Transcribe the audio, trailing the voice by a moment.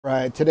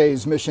Right,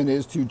 today's mission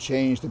is to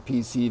change the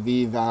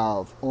PCV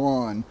valve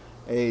on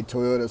a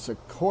Toyota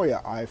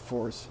Sequoia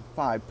iForce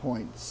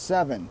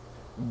 5.7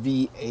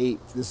 V8.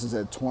 This is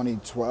a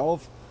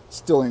 2012,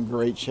 still in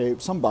great shape,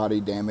 some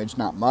body damage,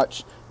 not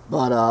much,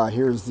 but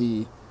here's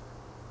the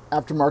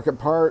aftermarket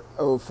part,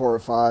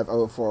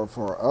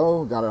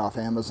 045040, got it off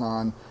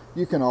Amazon.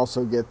 You can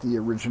also get the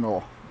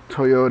original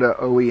Toyota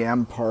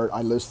OEM part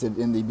I listed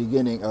in the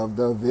beginning of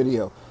the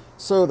video.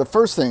 So the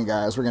first thing,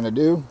 guys, we're going to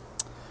do,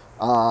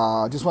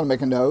 just want to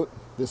make a note,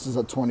 this is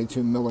a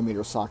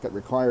 22mm socket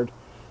required.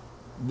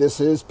 This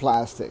is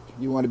plastic.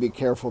 You want to be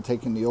careful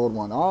taking the old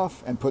one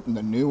off and putting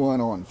the new one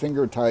on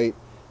finger tight,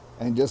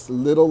 and just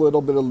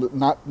little bit of,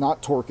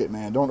 not torque it,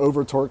 man. Don't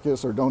over torque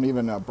this, or don't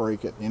even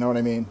break it. You know what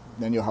I mean?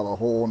 Then you'll have a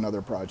whole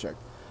another project.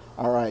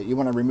 All right, you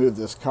want to remove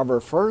this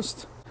cover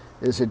first.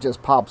 It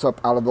just pops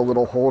up out of the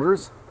little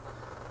holders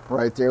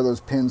right there.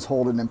 Those pins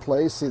hold it in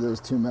place. See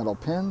those two metal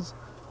pins?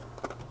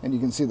 And you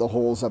can see the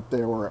holes up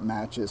there where it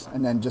matches,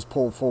 and then just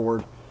pull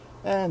forward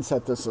and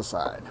set this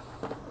aside.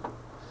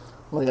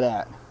 Look at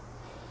that.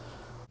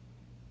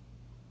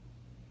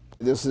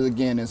 This is,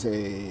 again, is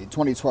a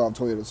 2012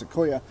 Toyota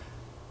Sequoia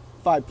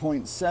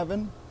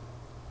 5.7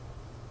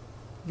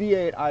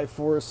 V8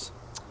 iForce,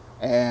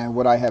 and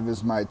what I have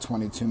is my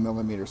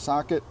 22mm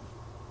socket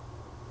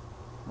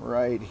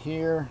right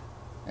here,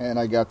 and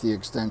I got the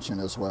extension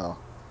as well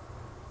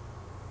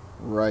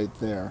right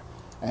there.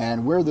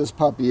 And where this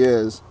puppy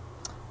is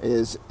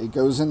it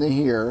goes into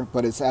here,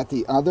 but it's at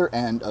the other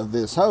end of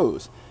this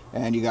hose,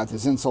 and you got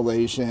this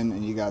insulation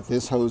and you got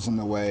this hose in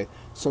the way.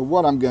 So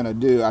what I'm going to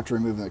do after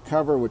removing the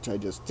cover, which I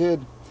just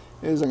did,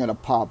 is I'm going to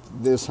pop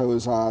this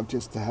hose off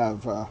just to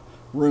have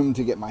room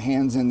to get my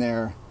hands in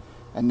there,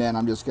 and then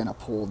I'm just going to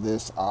pull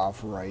this off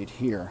right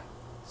here.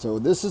 So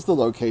this is the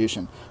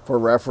location. For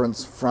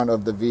reference, front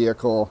of the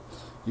vehicle,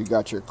 you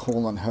got your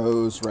coolant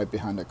hose. Right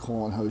behind the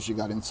coolant hose you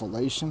got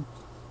insulation,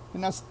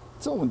 and that's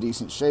still in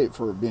decent shape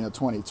for being a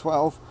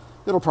 2012.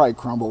 It'll probably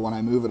crumble when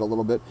I move it a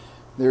little bit.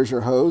 There's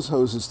your hose.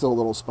 Hose is still a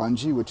little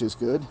spongy, which is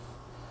good,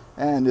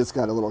 and it's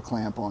got a little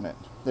clamp on it.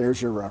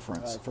 There's your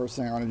reference. Right, first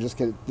thing, I want to just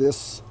get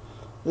this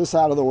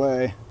out of the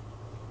way.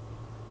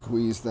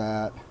 Squeeze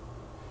that,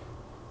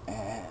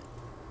 and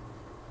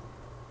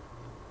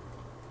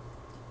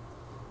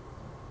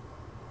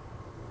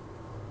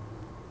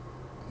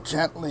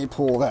gently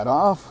pull that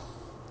off,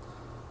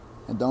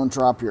 and don't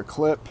drop your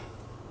clip.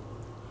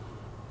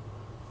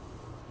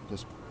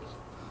 Just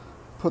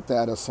put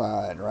that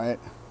aside, right?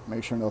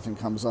 Make sure nothing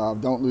comes off.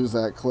 Don't lose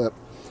that clip.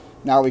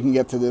 Now we can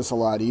get to this a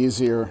lot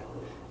easier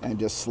and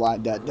just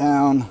slide that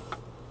down.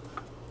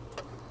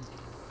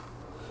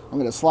 I'm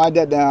going to slide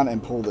that down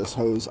and pull this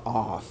hose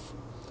off.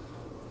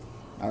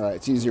 All right,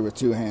 it's easier with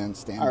two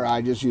hands. All right,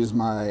 I just used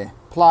my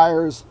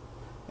pliers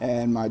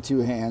and my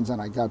two hands,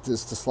 and I got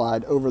this to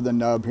slide over the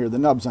nub here. The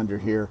nub's under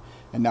here,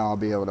 and now I'll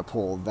be able to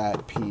pull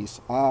that piece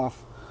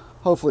off,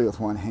 hopefully with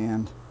one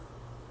hand.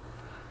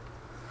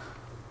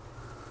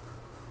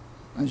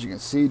 As you can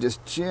see,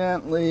 just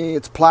gently,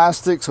 it's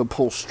plastic, so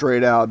pull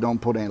straight out,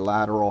 don't put any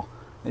lateral.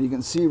 And you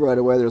can see right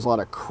away there's a lot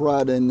of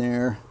crud in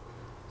there.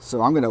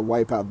 So I'm going to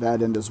wipe out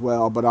that end as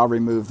well, but I'll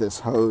remove this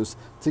hose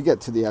to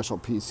get to the actual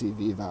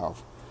PCV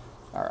valve.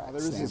 All right,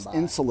 there's this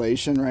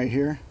insulation right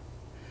here,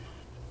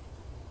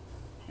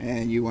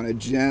 and you want to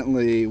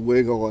gently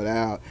wiggle it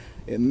out.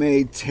 It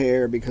may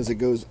tear because it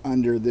goes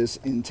under this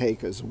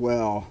intake as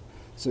well,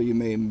 so you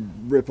may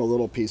rip a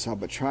little piece out,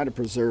 but try to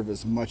preserve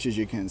as much as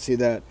you can. See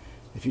that?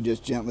 If you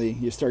just gently,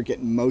 you start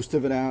getting most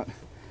of it out.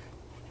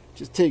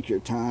 Just take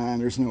your time,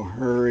 there's no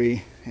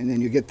hurry, and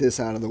then you get this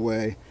out of the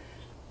way,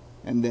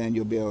 and then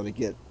you'll be able to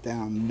get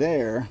down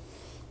there.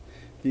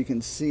 You can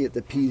see it,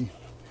 the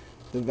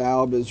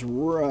valve is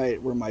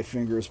right where my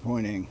finger is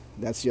pointing.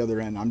 That's the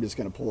other end. I'm just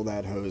going to pull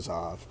that hose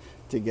off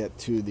to get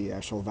to the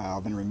actual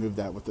valve and remove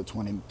that with the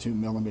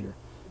 22mm.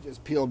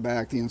 Just peeled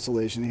back the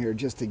insulation here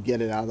just to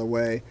get it out of the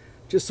way,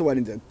 just so I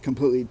didn't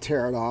completely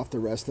tear it off the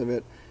rest of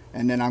it.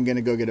 And then I'm going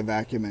to go get a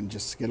vacuum and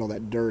just get all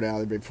that dirt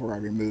out of it before I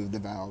remove the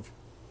valve.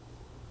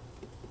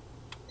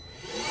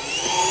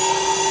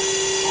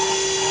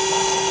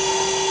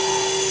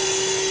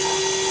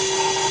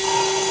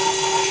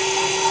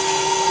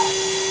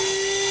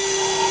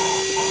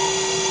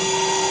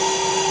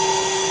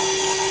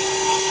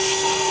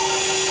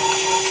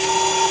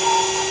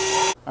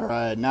 All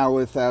right, now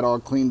with that all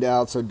cleaned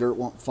out so dirt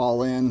won't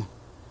fall in,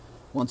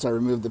 once I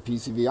remove the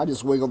PCV, I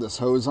just wiggle this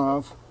hose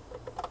off.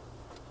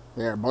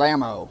 There,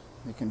 blammo.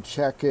 You can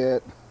check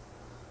it.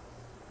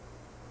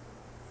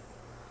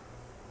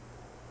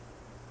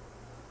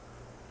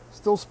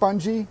 Still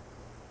spongy,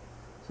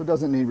 so it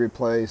doesn't need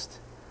replaced.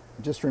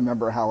 Just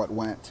remember how it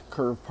went.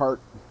 Curved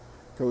part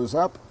goes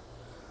up,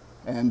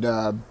 and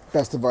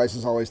best advice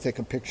is always take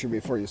a picture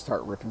before you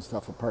start ripping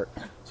stuff apart.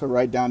 So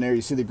right down there,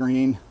 you see the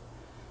green?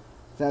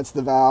 That's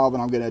the valve,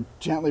 and I'm going to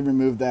gently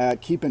remove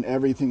that, keeping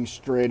everything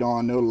straight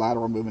on, no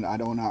lateral movement. I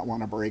do not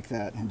want to break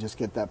that, and just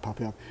get that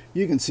puppy up.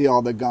 You can see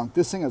all the gunk.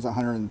 This thing has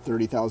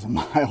 130,000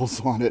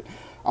 miles on it.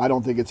 I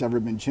don't think it's ever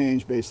been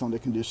changed based on the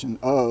condition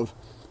of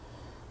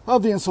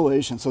of the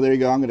insulation. So there you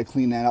go. I'm going to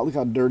clean that out. Look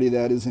how dirty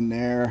that is in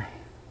there.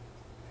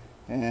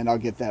 And I'll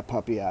get that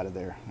puppy out of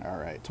there. All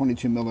right,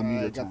 22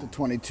 millimeter. Got the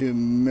 22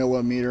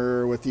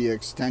 millimeter with the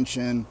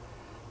extension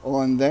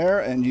on there,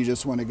 and you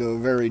just want to go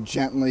very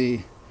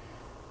gently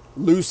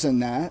loosen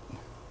that,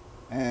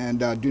 and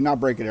do not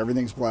break it.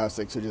 Everything's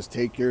plastic, so just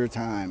take your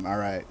time. All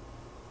right,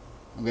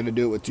 I'm going to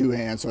do it with two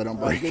hands so I don't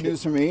break it. Good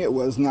news for me, it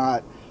was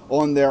not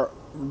on there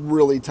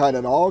really tight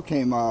at all.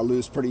 Came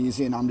loose pretty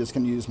easy, and I'm just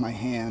going to use my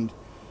hand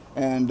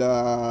and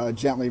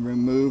gently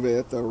remove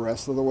it the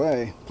rest of the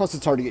way. Plus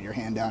it's hard to get your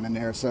hand down in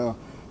there, so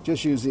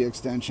just use the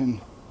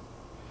extension.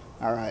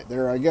 All right,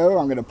 there I go.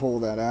 I'm going to pull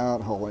that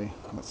out. Holy,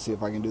 let's see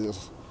if I can do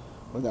this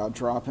without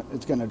dropping.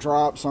 It's going to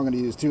drop, so I'm going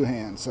to use two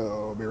hands. So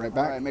I'll be right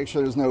back. All right, make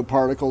sure there's no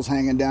particles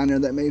hanging down there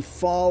that may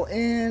fall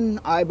in.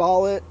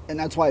 Eyeball it, and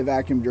that's why I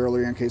vacuumed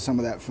earlier in case some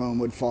of that foam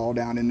would fall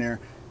down in there.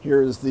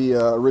 Here's the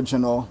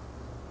original.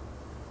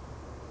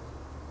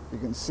 You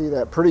can see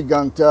that pretty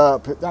gunked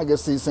up. I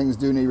guess these things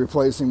do need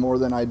replacing more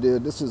than I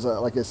did. This is,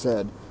 like I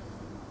said,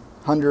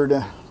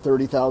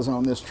 130,000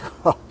 on this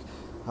truck.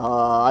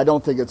 I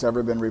don't think it's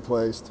ever been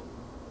replaced.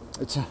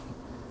 It's,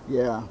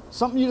 yeah,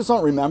 something you just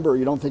don't remember,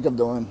 you don't think of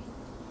doing.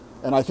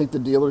 And I think the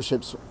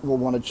dealerships will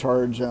want to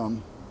charge at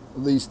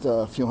least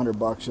a few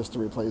 $100 just to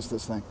replace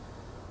this thing.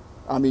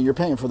 I mean, you're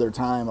paying for their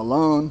time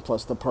alone,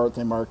 plus the part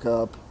they mark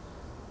up.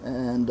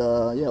 And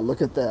yeah,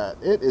 look at that.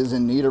 It is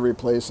in need of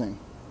replacing.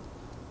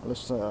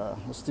 Let's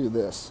do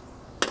this.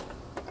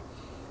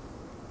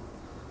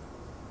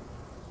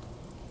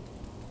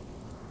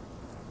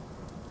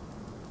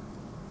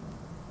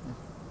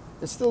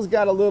 It still's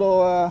got a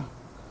little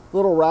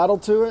rattle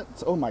to it.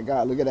 Oh my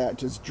God, look at that,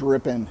 just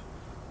dripping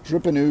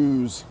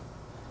ooze.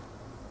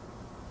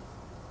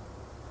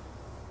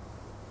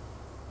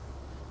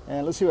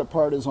 And let's see what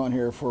part is on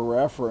here for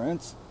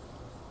reference.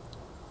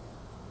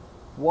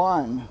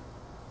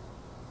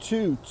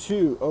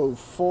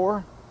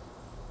 12204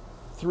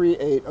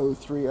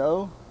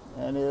 38030,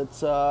 and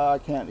it's I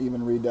can't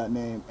even read that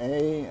name.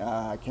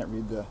 I can't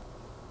read the.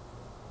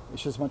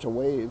 It's just a bunch of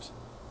waves.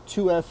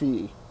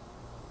 2FE.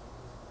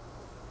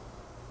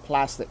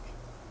 Plastic.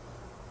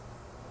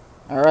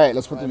 All right,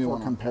 let's put the new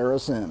one on.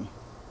 Comparison.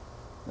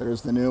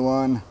 There's the new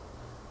one.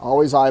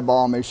 Always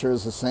eyeball, make sure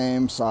it's the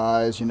same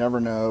size. You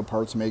never know,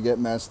 parts may get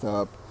messed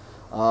up.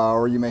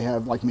 Or you may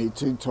have, like me,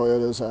 two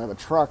Toyotas. I have a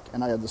truck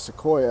and I have the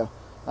Sequoia.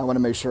 I want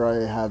to make sure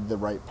I have the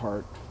right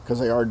part because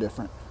they are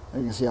different.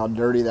 You can see how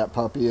dirty that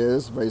puppy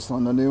is based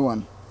on the new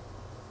one.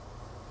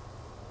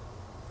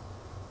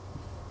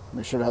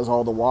 Make sure it has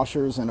all the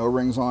washers and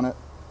O-rings on it.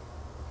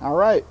 All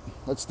right,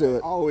 let's do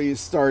it. Always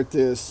start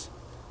this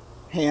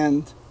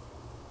hand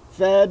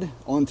fed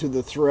onto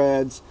the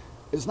threads.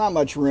 There's not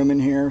much room in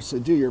here, so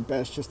do your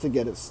best just to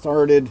get it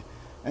started,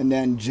 and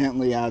then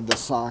gently add the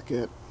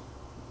socket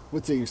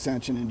with the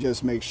extension and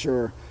just make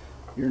sure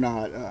you're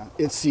not,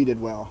 it's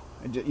seated well.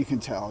 You can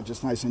tell,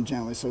 just nice and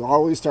gently. So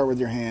always start with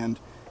your hand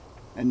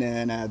and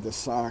then add the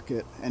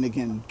socket. And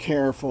again,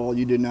 careful,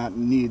 you do not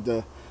need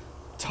to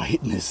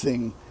tighten this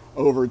thing,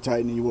 over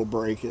tighten, you will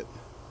break it.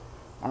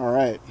 All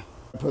right.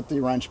 Put the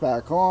wrench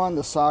back on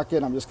the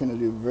socket. I'm just going to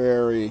do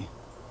very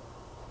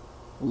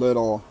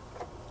little.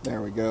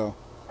 There we go.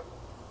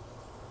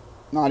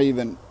 Not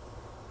even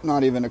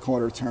a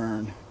quarter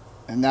turn,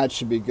 and that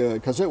should be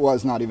good because it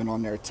was not even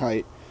on there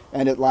tight,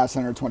 and it lasts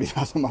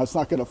 120,000 miles. It's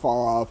not going to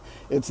fall off.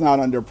 It's not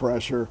under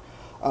pressure.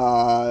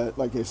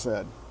 Like I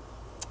said,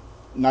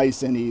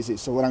 nice and easy.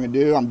 So what I'm going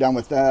to do, I'm done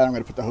with that. I'm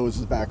going to put the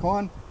hoses back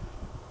on.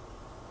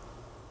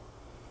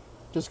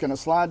 Just going to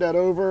slide that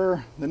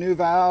over the new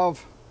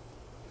valve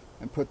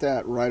and put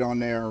that right on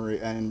there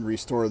and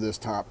restore this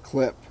top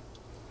clip.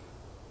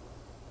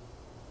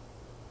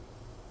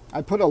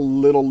 I put a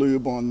little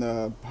lube on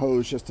the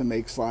hose just to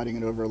make sliding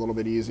it over a little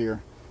bit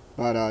easier,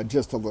 but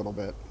just a little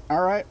bit. All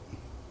right,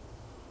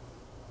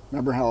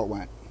 remember how it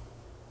went.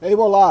 Hey,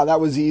 voila, that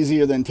was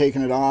easier than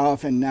taking it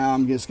off, and now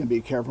I'm just gonna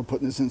be careful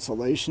putting this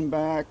insulation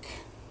back,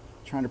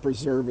 trying to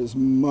preserve as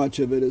much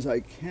of it as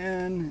I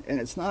can, and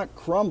it's not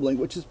crumbling,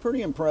 which is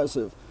pretty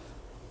impressive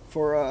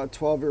for a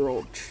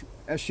 12-year-old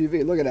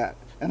SUV. Look at that.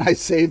 And I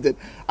saved it.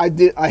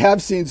 I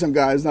have seen some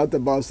guys, not to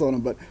bust on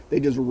them, but they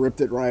just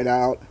ripped it right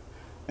out.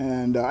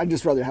 And I'd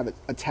just rather have it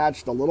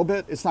attached a little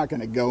bit. It's not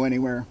going to go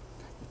anywhere.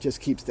 It just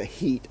keeps the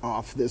heat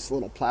off this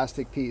little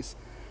plastic piece.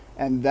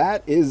 And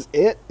that is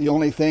it. The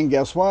only thing,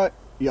 guess what?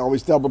 You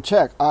always double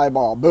check.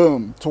 Eyeball,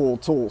 boom,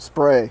 tool,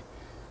 spray.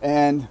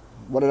 And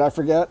what did I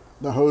forget?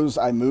 The hose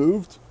I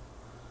moved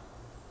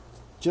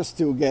just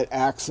to get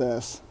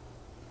access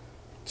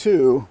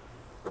to.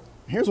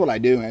 Here's what I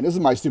do, man. This is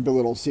my stupid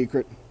little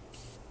secret.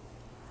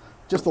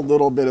 Just a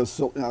little bit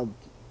of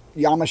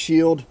Yama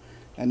shield,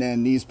 and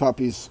then these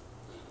puppies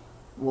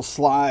will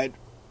slide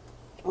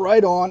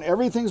right on.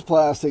 Everything's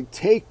plastic.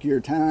 Take your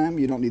time.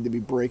 You don't need to be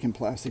breaking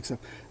plastic stuff.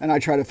 And I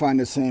try to find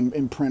the same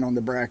imprint on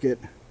the bracket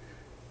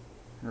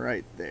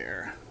right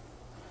there.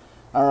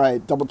 All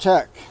right, double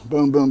check.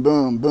 Boom, boom,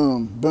 boom,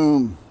 boom,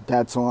 boom.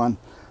 That's on.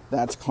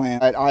 That's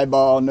clamped. Right,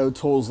 eyeball, no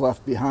tools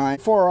left behind.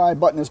 Before I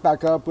button this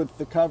back up with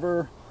the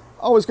cover,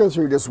 always go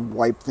through, just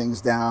wipe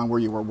things down where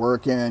you were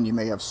working. You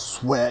may have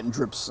sweat and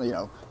drips, you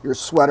know, your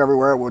sweat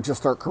everywhere will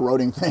just start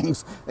corroding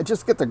things. And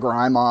just get the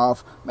grime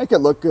off, make it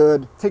look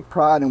good, take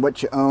pride in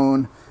what you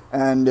own,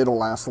 and it'll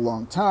last a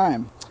long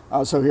time.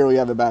 So here we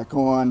have it back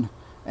on,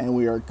 and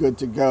we are good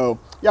to go.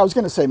 Yeah, I was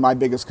going to say my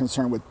biggest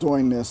concern with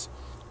doing this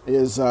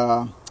is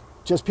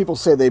just people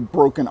say they've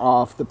broken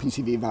off the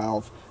PCV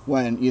valve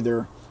when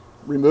either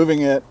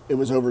removing it, it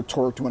was over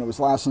torqued when it was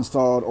last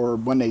installed, or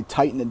when they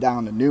tightened it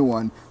down, the new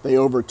one, they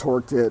over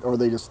torqued it, or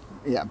they just,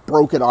 yeah,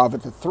 broke it off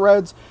at the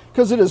threads,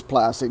 because it is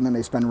plastic, and then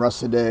they spend the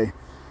rest of the day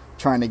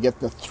trying to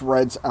get the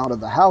threads out of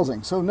the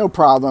housing. So no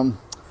problem,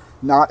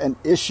 not an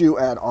issue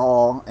at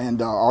all,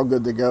 and all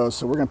good to go.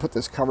 So we're going to put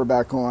this cover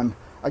back on.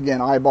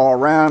 Again, eyeball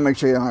around, make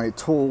sure you don't have any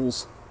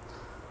tools.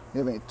 You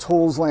have any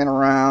tools laying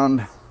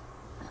around.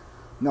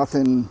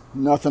 Nothing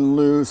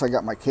loose. I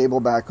got my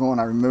cable back on.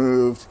 I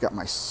removed. Got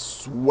my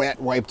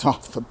sweat wiped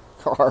off the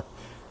car.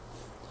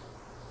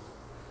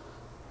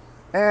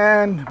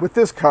 And with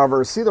this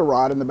cover, see the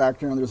rod in the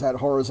background? There's that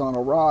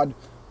horizontal rod.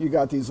 You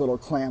got these little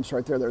clamps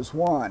right there. There's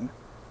one.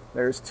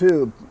 There's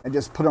two. And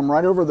just put them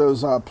right over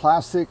those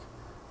plastic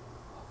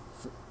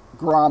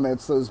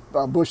grommets, those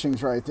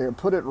bushings right there.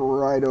 Put it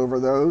right over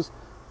those.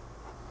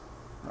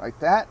 Like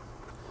that.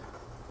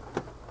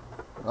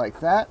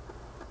 Like that.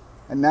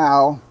 And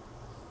now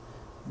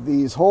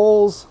these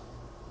holes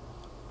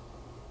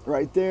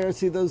right there,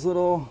 see those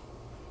little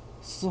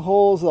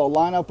holes? They'll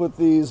line up with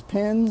these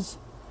pins,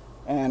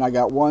 and I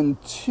got 1,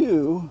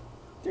 2,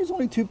 there's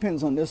only 2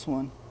 pins on this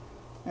one,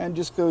 and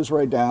just goes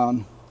right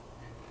down,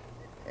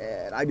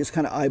 and I just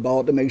kind of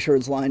eyeball it to make sure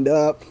it's lined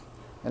up,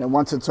 and then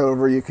once it's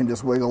over, you can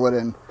just wiggle it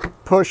and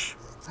push,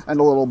 and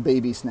a little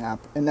baby snap,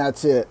 and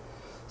that's it.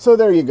 So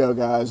there you go,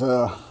 guys.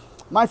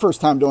 My first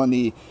time doing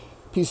the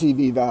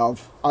PCV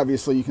valve.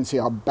 Obviously you can see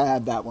how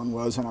bad that one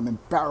was, and I'm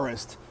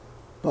embarrassed,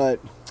 but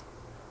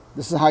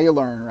this is how you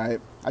learn, right?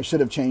 I should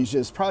have changed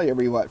this probably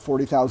every, what,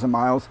 40,000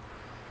 miles,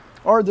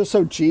 or they're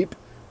so cheap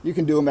you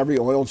can do them every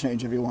oil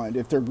change if you want,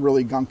 if they're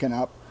really gunking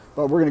up.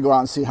 But we're gonna go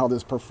out and see how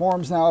this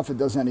performs now, if it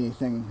does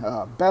anything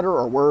better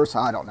or worse.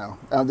 I don't know.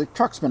 The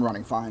truck's been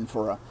running fine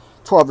for a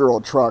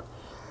 12-year-old truck,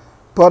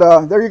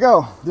 but there you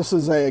go. This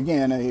is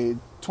again a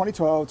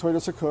 2012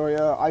 Toyota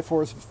Sequoia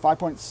i4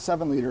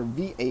 5.7 liter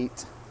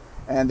V8.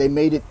 And they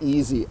made it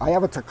easy. I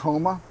have a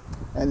Tacoma,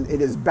 and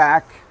it is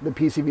back, the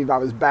PCV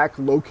valve is back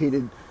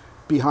located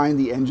behind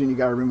the engine. You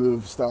gotta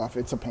remove stuff.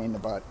 It's a pain in the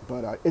butt,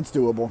 but it's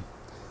doable.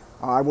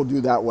 I will do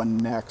that one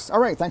next. All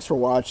right, thanks for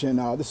watching.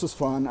 This was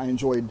fun. I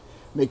enjoyed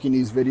making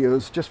these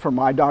videos just for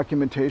my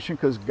documentation,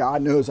 because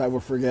God knows I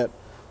will forget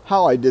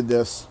how I did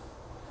this.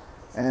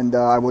 And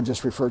I will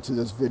just refer to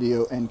this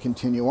video and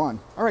continue on.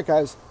 All right,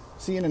 guys,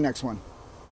 see you in the next one.